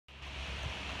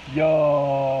Yo,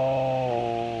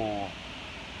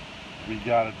 we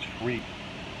got a treat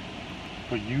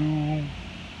for you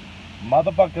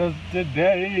motherfuckers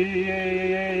today.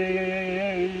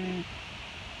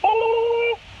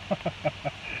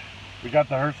 We got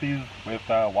the Hershey's with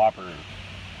Whoppers,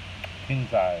 king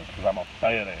size, because I'm a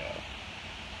fat ass.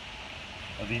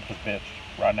 Let's eat this bitch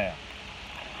right now.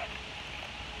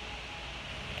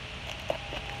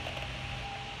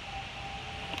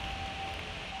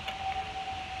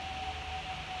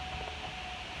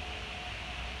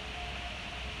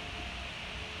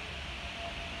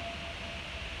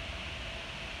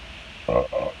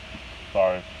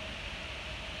 Sorry.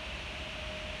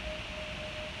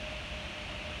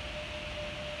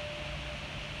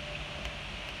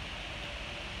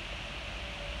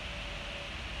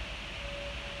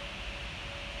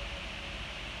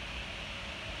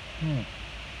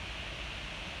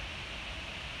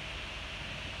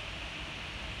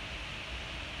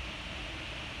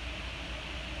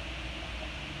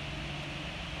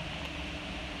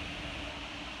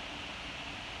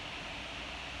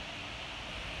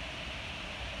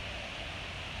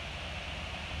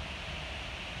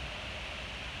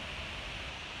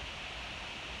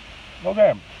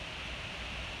 Okay.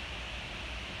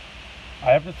 I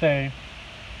have to say,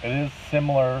 it is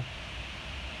similar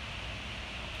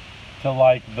to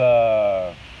like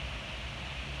like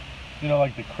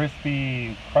the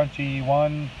crispy, crunchy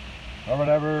one or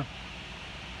whatever.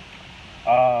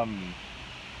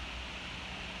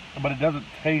 But it doesn't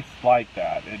taste like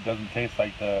that. It doesn't taste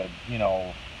like the,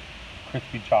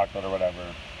 crispy chocolate or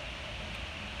whatever.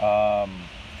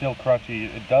 Still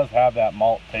crunchy. It does have that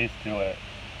malt taste to it.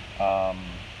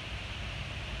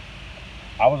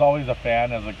 I was always a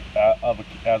fan as a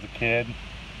kid.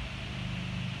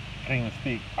 Can't even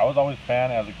speak. I was always a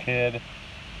fan as a kid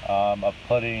of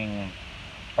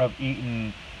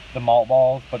eating the malt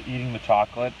balls, but eating the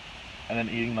chocolate and then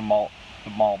eating the malt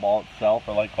ball itself,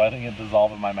 or like letting it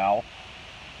dissolve in my mouth.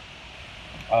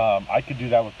 I could do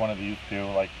that with one of these too,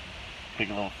 like take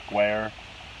a little square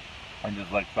and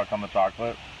just like suck on the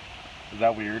chocolate. Is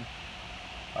that weird?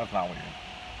 That's not weird.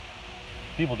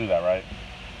 People do that, right?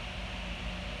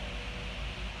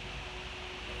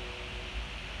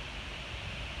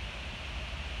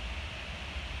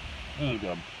 This is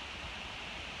good.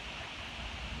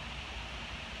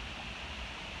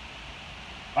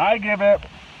 I give it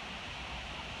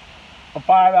a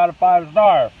 5 out of 5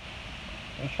 stars.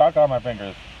 There's chocolate on my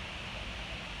fingers.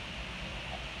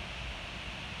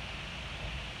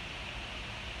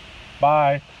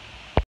 Bye.